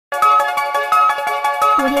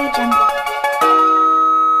Audio Jungle.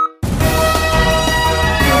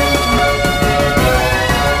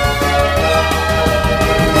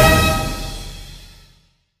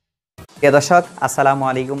 প্রিয় দর্শক, আসসালামু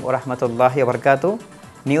আলাইকুম ওয়া রাহমাতুল্লাহি ওয়া বারাকাতুহু।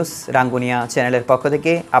 নিউজ রাঙ্গুনিয়া চ্যানেলের পক্ষ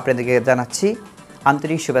থেকে আপনাদেরকে জানাচ্ছি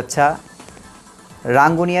আন্তরিক শুভেচ্ছা।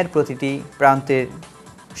 রাঙ্গুনিয়ার প্রতিটি প্রান্তের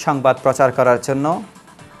সংবাদ প্রচার করার জন্য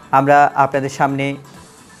আমরা আপনাদের সামনে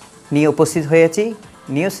নিয়ে উপস্থিত হয়েছি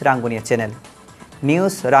news Rangunia channel.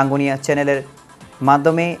 News Rangunia চ্যানেলের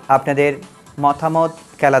মাধ্যমে আপনাদের মতামত,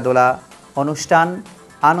 খেলাধুলা অনুষ্ঠান,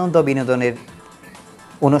 আনন্দ বিনোদনের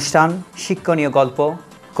অনুষ্ঠান, শিক্ষণীয় গল্প,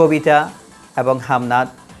 কবিতা এবং হামনাদ,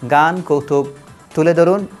 গান, কৌতুক তুলে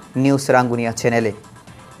ধরুন নিউজ রাঙ্গুনিয়া চ্যানেলে।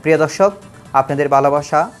 প্রিয় দর্শক, আপনাদের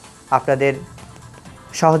ভালোবাসা, আপনাদের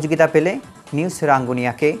সহযোগিতা পেলে নিউজ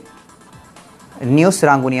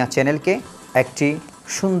রাঙ্গুনিয়া চ্যানেলকে একটি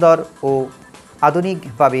সুন্দর ও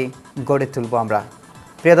আধুনিকভাবে গড়ে তুলব আমরা।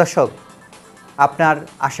 প্রিয় দর্শক, আপনার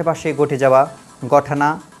আশেপাশে ঘটে যাওয়া ঘটনা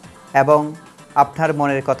এবং আপনার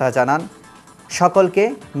মনের কথা জানান সকলকে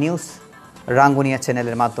নিউজ রাঙ্গুনিয়া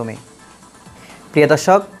চ্যানেলের মাধ্যমে। প্রিয়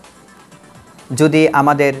দর্শক, যদি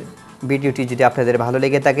আমাদের ভিডিওটি আপনাদের ভালো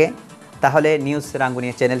লেগে থাকে তাহলে নিউজ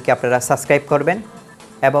রাঙ্গুনিয়া চ্যানেলকে আপনারা সাবস্ক্রাইব করবেন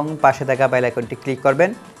এবং পাশে থাকা বেল আইকনটি ক্লিক করবেন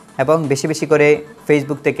এবং বেশি বেশি করে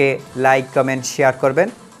ফেসবুক থেকে লাইক, কমেন্ট, শেয়ার করবেন।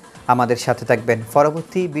 আমাদের সাথে থাকবেন।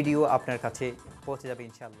 পরবর্তী ভিডিও আপনার কাছে পৌঁছে যাবে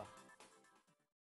ইনশাআল্লাহ।